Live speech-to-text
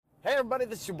Hey everybody,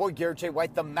 this is your boy Garrett J.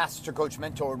 White, the Master Coach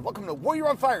Mentor, and welcome to Warrior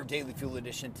on Fire Daily Fuel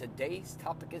Edition. Today's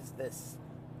topic is this: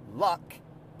 luck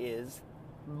is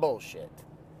bullshit.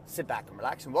 Sit back and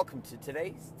relax, and welcome to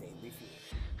today's Daily Fuel.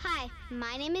 Hi,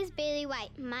 my name is Bailey White.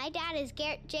 My dad is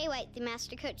Garrett J. White, the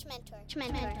Master Coach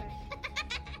Mentor.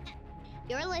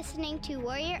 You're listening to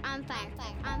Warrior on Fire.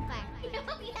 On Fire.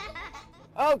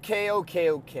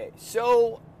 Okay.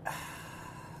 So,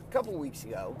 a couple weeks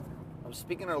ago, I was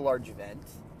speaking at a large event.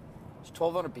 There's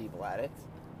 1,200 people at it.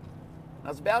 And I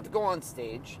was about to go on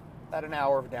stage, about an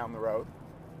hour down the road.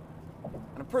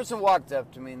 And a person walked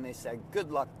up to me and they said,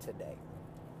 "Good luck today."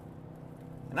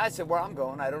 And I said, "Where I'm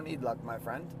going, I don't need luck, my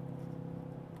friend."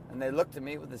 And they looked at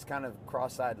me with this kind of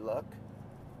cross-eyed look.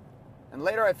 And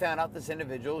later I found out this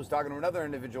individual was talking to another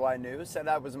individual I knew, said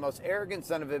I was the most arrogant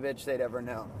son of a bitch they'd ever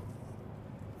known.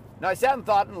 Now, I sat and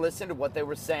thought and listened to what they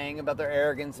were saying about their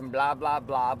arrogance and blah, blah,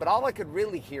 blah, but all I could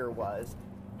really hear was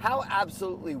how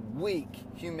absolutely weak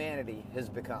humanity has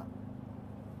become.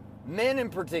 Men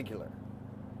in particular,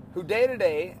 who day to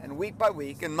day and week by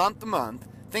week and month to month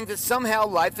think that somehow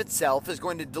life itself is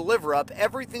going to deliver up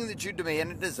everything that you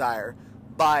demand and desire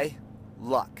by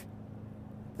luck.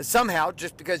 That somehow,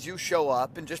 just because you show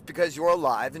up and just because you're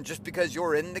alive and just because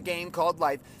you're in the game called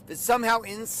life, that somehow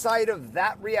inside of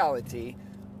that reality,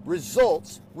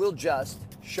 results will just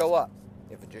show up.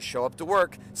 If I just show up to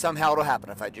work, somehow it'll happen.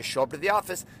 If I just show up to the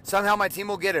office, somehow my team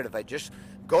will get it. If I just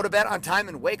go to bed on time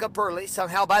and wake up early,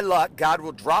 somehow by luck, God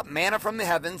will drop manna from the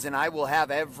heavens and I will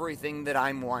have everything that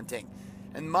I'm wanting.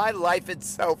 And my life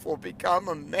itself will become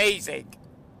amazing.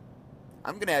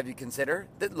 I'm going to have you consider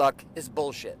that luck is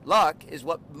bullshit. Luck is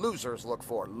what losers look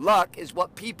for. Luck is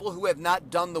what people who have not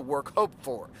done the work hope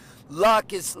for.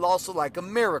 Luck is also like a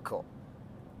miracle.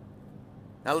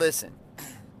 Now listen,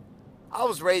 I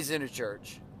was raised in a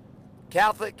church,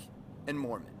 Catholic and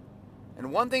Mormon.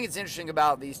 And one thing that's interesting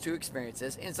about these two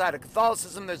experiences, inside of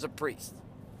Catholicism, there's a priest.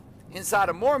 Inside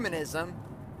of Mormonism,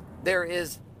 there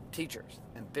is teachers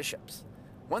and bishops.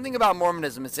 One thing about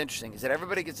Mormonism that's interesting is that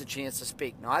everybody gets a chance to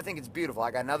speak. Now, I think it's beautiful.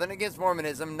 I got nothing against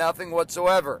Mormonism, nothing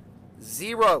whatsoever.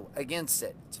 Zero against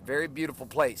it. It's a very beautiful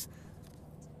place.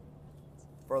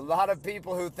 For a lot of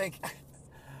people who think...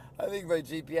 I think my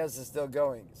GPS is still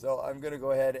going, so I'm going to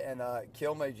go ahead and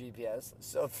kill my GPS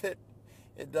so that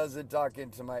it doesn't talk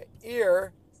into my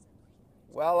ear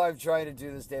while I'm trying to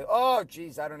do this day. Oh,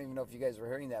 geez, I don't even know if you guys were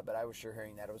hearing that, but I was sure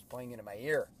hearing that. It was playing into my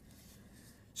ear.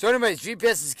 So anyways,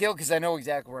 GPS is killed because I know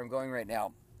exactly where I'm going right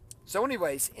now. So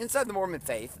anyways, inside the Mormon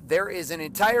faith, there is an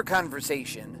entire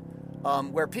conversation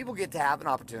where people get to have an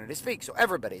opportunity to speak. So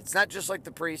everybody, it's not just like the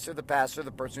priest or the pastor,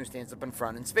 the person who stands up in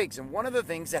front and speaks. And one of the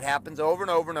things that happens over and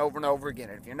over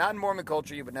again, and if you're not in Mormon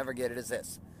culture, you would never get it, is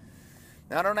this.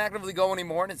 Now, I don't actively go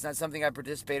anymore, and it's not something I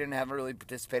participated in and haven't really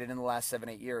participated in the last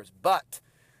 7-8 years. But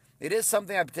it is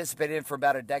something I participated in for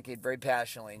about a decade very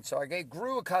passionately. And so I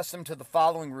grew accustomed to the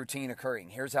following routine occurring.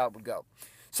 Here's how it would go.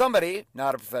 Somebody,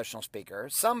 not a professional speaker,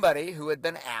 somebody who had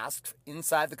been asked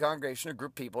inside the congregation, a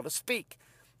group of people, to speak.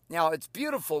 Now, it's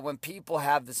beautiful when people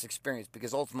have this experience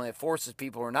because ultimately it forces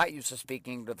people who are not used to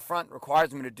speaking to the front, requires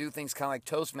them to do things kind of like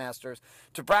Toastmasters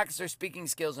to practice their speaking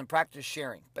skills and practice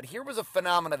sharing. But here was a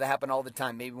phenomenon that happened all the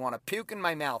time, made me want to puke in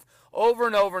my mouth over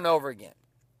and over again.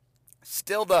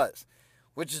 Still does,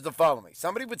 which is the following.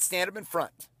 Somebody would stand up in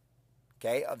front,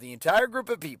 okay, of the entire group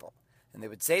of people, and they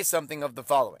would say something of the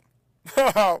following.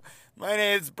 "Oh, my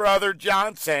name is Brother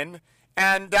Johnson,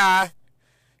 and,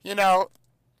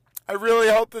 I really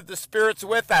hope that the Spirit's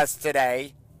with us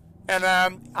today, and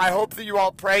I hope that you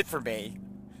all pray for me,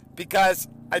 because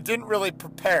I didn't really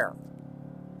prepare.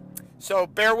 So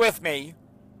bear with me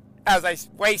as I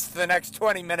waste the next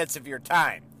 20 minutes of your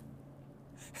time."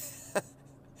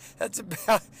 That's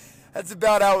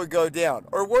about how it would go down.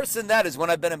 Or worse than that is when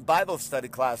I've been in Bible study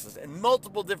classes in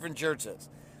multiple different churches,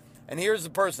 and here's the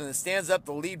person that stands up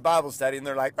to lead Bible study, and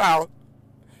they're like, "Well,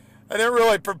 I didn't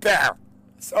really prepare.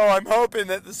 So I'm hoping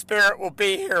that the Spirit will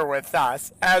be here with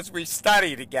us as we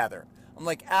study together." I'm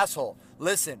like, asshole,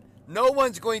 listen, no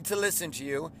one's going to listen to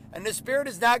you, and the Spirit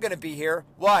is not going to be here.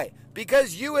 Why?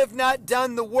 Because you have not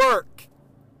done the work.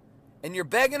 And you're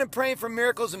begging and praying for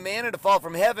miracles and manna to fall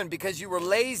from heaven because you were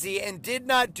lazy and did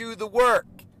not do the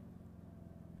work.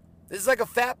 This is like a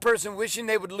fat person wishing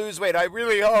they would lose weight. I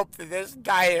really hope that this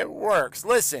diet works.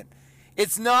 Listen,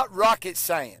 it's not rocket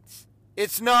science.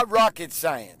 It's not rocket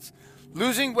science.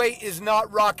 Losing weight is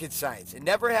not rocket science. It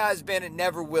never has been. It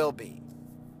never will be.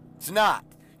 It's not.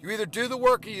 You either do the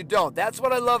work or you don't. That's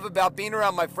what I love about being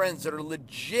around my friends that are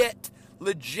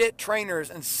legit trainers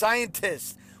and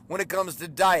scientists when it comes to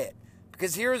diet.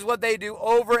 Because here's what they do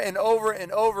over and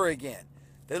over again.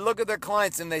 They look at their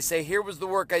clients and they say, here was the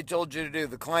work I told you to do.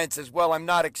 The client says, well, I'm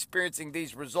not experiencing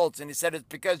these results. And he said, it's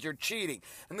because you're cheating.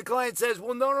 And the client says,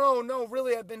 well, no,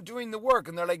 really, I've been doing the work.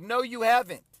 And they're like, no, you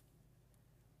haven't.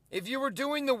 If you were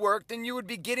doing the work, then you would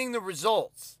be getting the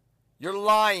results. You're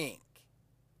lying.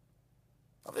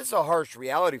 Well, this is a harsh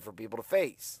reality for people to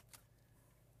face.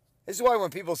 This is why when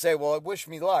people say, well, wish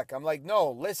me luck, I'm like, no,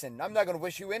 listen, I'm not going to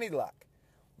wish you any luck.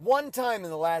 One time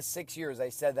in the last 6 years, I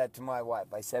said that to my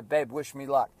wife. I said, babe, wish me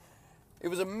luck. It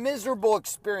was a miserable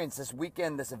experience this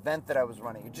weekend, this event that I was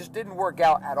running. It just didn't work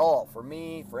out at all for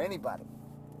me, for anybody.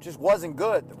 It just wasn't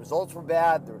good. The results were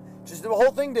bad. The whole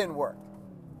thing didn't work.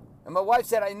 And my wife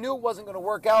said, I knew it wasn't going to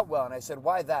work out well. And I said,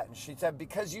 why that? And she said,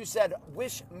 because you said,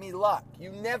 wish me luck.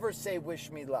 You never say, wish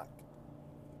me luck.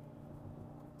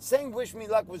 Saying wish me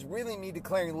luck was really me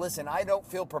declaring, listen, I don't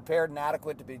feel prepared and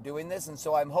adequate to be doing this, and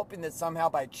so I'm hoping that somehow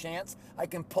by chance I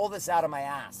can pull this out of my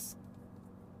ass.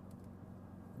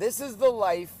 This is the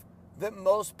life that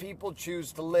most people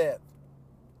choose to live.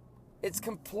 It's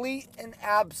complete and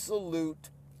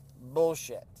absolute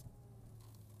bullshit.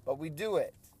 But we do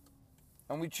it.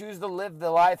 And we choose to live the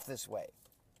life this way.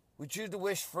 We choose to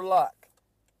wish for luck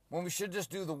when we should just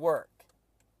do the work.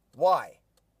 Why?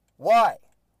 Why?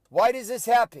 Why does this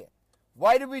happen?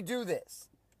 Why do we do this?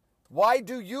 Why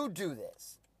do you do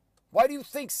this? Why do you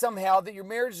think somehow that your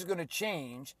marriage is going to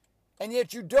change, and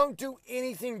yet you don't do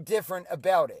anything different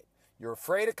about it? You're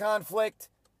afraid of conflict.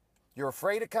 You're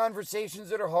afraid of conversations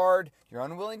that are hard. You're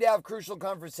unwilling to have crucial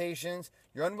conversations.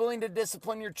 You're unwilling to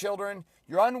discipline your children.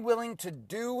 You're unwilling to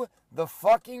do the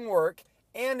fucking work.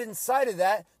 And inside of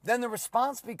that, then the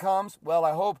response becomes, well,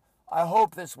 I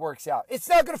hope this works out. It's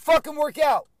not going to fucking work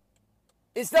out.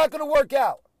 It's not going to work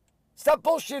out. Stop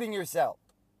bullshitting yourself.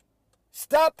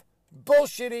 Stop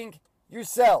bullshitting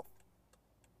yourself.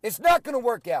 It's not going to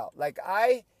work out.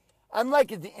 I'm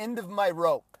like at the end of my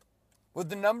rope with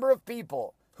the number of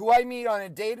people who I meet on a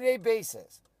day-to-day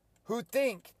basis who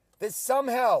think that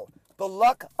somehow the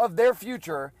luck of their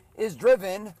future is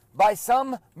driven by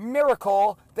some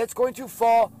miracle that's going to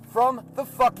fall from the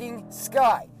fucking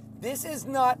sky. This is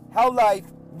not how life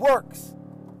works.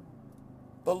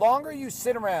 The longer you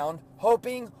sit around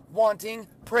hoping, wanting,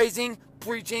 praising,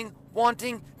 preaching,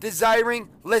 wanting, desiring,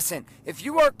 listen, if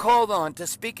you are called on to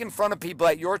speak in front of people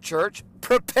at your church,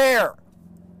 prepare.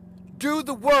 Do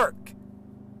the work.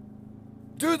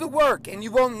 Do the work, and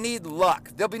you won't need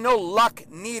luck. There'll be no luck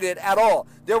needed at all.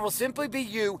 There will simply be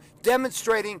you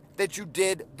demonstrating that you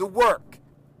did the work.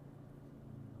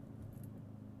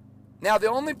 Now,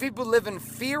 the only people who live in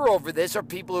fear over this are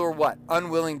people who are what?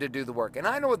 Unwilling to do the work. And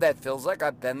I know what that feels like.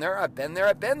 I've been there.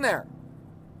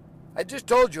 I just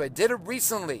told you, I did it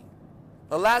recently.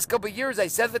 The last couple of years, I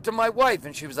said that to my wife,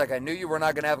 and she was like, I knew you were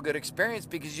not going to have a good experience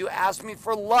because you asked me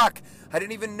for luck. I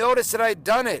didn't even notice that I'd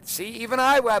done it. See, even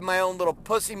I have my own little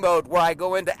pussy mode where I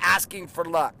go into asking for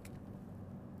luck.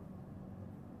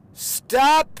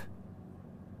 Stop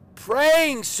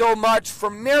praying so much for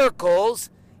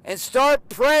miracles and start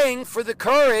praying for the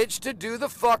courage to do the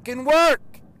fucking work.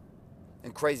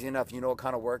 And crazy enough, you know what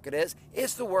kind of work it is?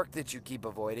 It's the work that you keep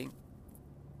avoiding.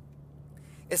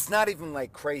 It's not even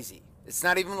like crazy. It's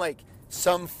not even like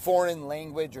some foreign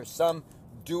language or some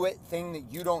do-it thing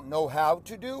that you don't know how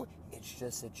to do. It's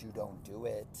just that you don't do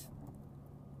it.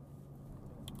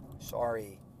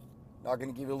 Sorry. Not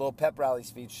going to give you a little pep rally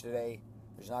speech today.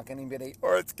 There's not going to be any,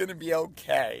 or it's going to be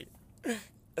okay.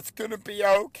 It's going to be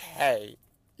okay.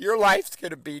 Your life's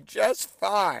going to be just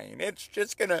fine. You're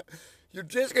just going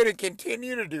to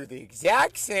continue to do the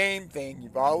exact same thing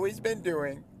you've always been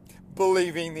doing,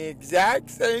 believing the exact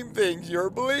same things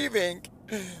you're believing,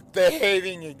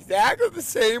 behaving exactly the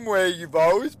same way you've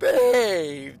always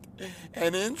behaved.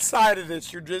 And inside of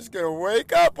this, you're just going to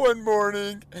wake up one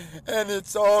morning and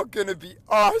it's all going to be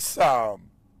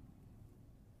awesome.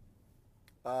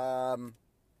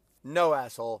 No,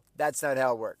 asshole. That's not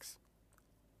how it works.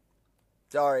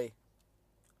 Sorry.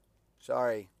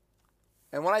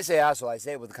 And when I say asshole, I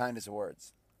say it with the kindest of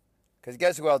words. Because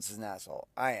guess who else is an asshole?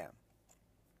 I am.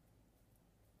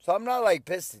 So I'm not like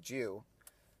pissed at you.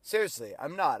 Seriously,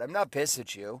 I'm not. I'm not pissed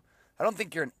at you. I don't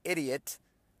think you're an idiot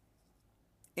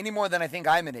any more than I think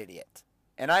I'm an idiot.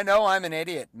 And I know I'm an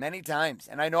idiot many times.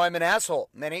 And I know I'm an asshole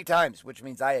many times, which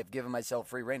means I have given myself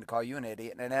free rein to call you an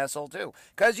idiot and an asshole too.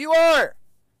 Because you are.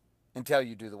 Until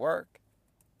you do the work.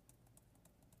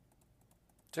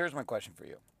 So here's my question for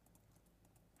you.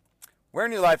 Where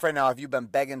in your life right now have you been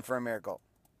begging for a miracle?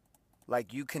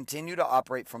 Like you continue to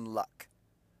operate from luck,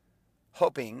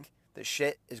 hoping that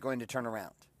shit is going to turn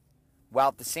around, while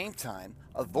at the same time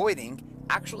avoiding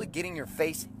actually getting your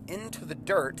face into the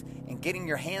dirt and getting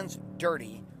your hands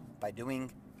dirty by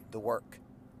doing the work.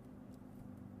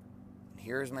 And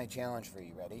here's my challenge for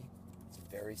you. Ready? It's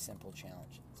a very simple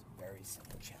challenge.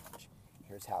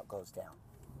 Here's how it goes down.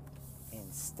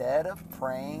 Instead of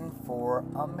praying for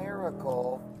a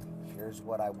miracle, here's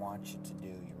what I want you to do.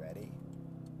 You ready?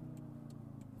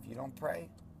 If you don't pray,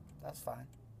 that's fine.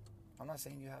 I'm not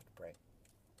saying you have to pray.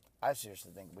 I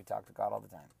seriously think we talk to God all the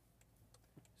time.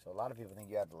 So a lot of people think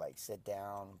you have to like sit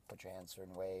down, put your hands a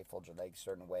certain way, fold your legs a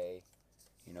certain way.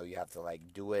 You know, you have to like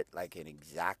do it like an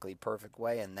exactly perfect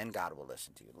way, and then God will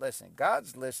listen to you. Listen,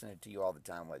 God's listening to you all the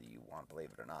time, whether you want to believe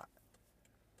it or not.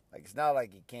 Like, it's not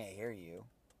like He can't hear you,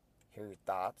 hear your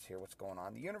thoughts, hear what's going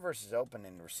on. The universe is open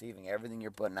and receiving everything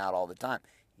you're putting out all the time,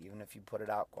 even if you put it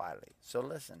out quietly. So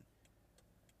listen,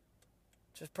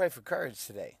 just pray for courage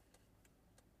today.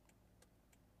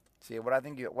 See, what I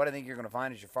think you're going to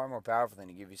find is you're far more powerful than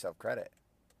you give yourself credit.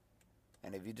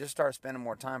 And if you just start spending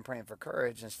more time praying for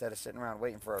courage instead of sitting around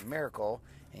waiting for a miracle,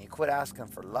 and you quit asking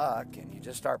for luck, and you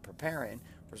just start preparing,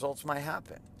 results might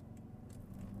happen.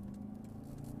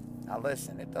 Now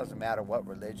listen, it doesn't matter what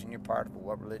religion you're part of or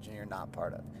what religion you're not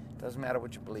part of. It doesn't matter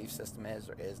what your belief system is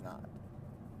or is not.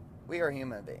 We are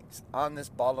human beings on this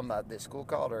ball of mud, this school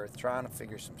called Earth, trying to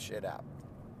figure some shit out.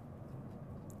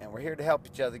 And we're here to help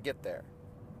each other get there.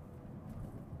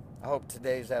 I hope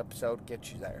today's episode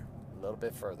gets you there a little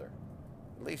bit further.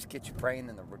 At least get you praying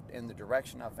in the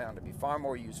direction I found to be far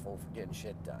more useful for getting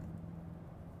shit done.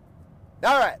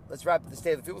 All right, let's wrap up this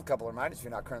day of the field with a couple of reminders. If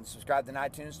you're not currently subscribed in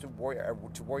iTunes to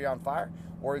Warrior on Fire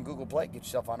or in Google Play, get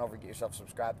yourself on over, get yourself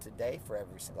subscribed today for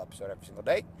every single episode, every single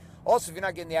day. Also, if you're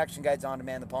not getting the action guides on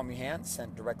demand in the palm of your hand,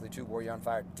 sent directly to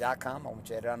warrioronfire.com. I want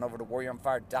you to head on over to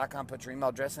warrioronfire.com, put your email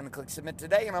address in and click submit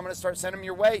today, and I'm going to start sending them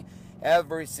your way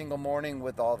every single morning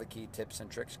with all the key tips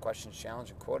and tricks, questions, challenge,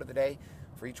 and quote of the day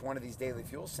for each one of these daily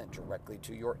fuels sent directly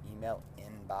to your email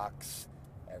inbox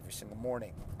every single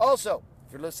morning. Also,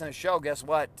 if you're listening to the show, guess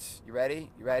what? You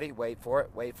ready? You ready? Wait for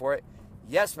it.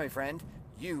 Yes, my friend,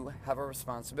 you have a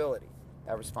responsibility.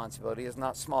 That responsibility is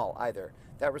not small either.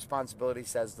 That responsibility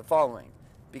says the following.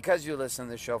 Because you listen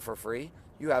to the show for free,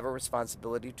 you have a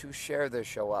responsibility to share this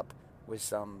show up with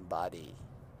somebody.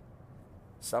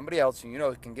 Somebody else who you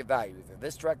know can get value, either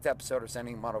this direct episode or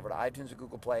sending them on over to iTunes or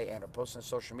Google Play and or posting on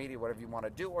social media, whatever you want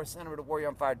to do, or send them to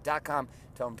warrioronfire.com.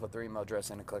 Tell them to put their email address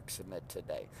in and click submit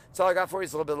today. That's all I got for you.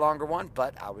 It's a little bit longer one,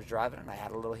 but I was driving and I had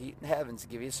a little heat in heaven to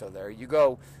give you, so there you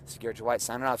go. This is Garrett J. White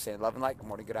signing off, saying love and light. Good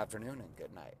morning, good afternoon, and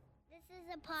good night. This is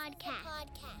a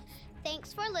podcast.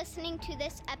 Thanks for listening to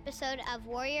this episode of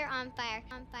Warrior on Fire.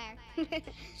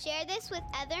 Share this with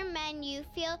other men you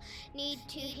feel need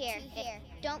to hear.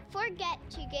 Don't forget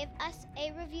to give us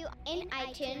a review in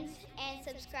iTunes and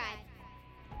subscribe.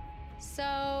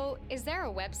 So, is there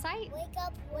a website? Wake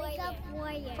up,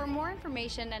 Warrior. For more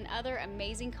information and other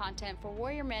amazing content for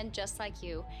warrior men just like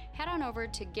you, head on over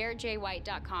to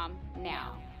GarrettJWhite.com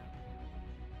now.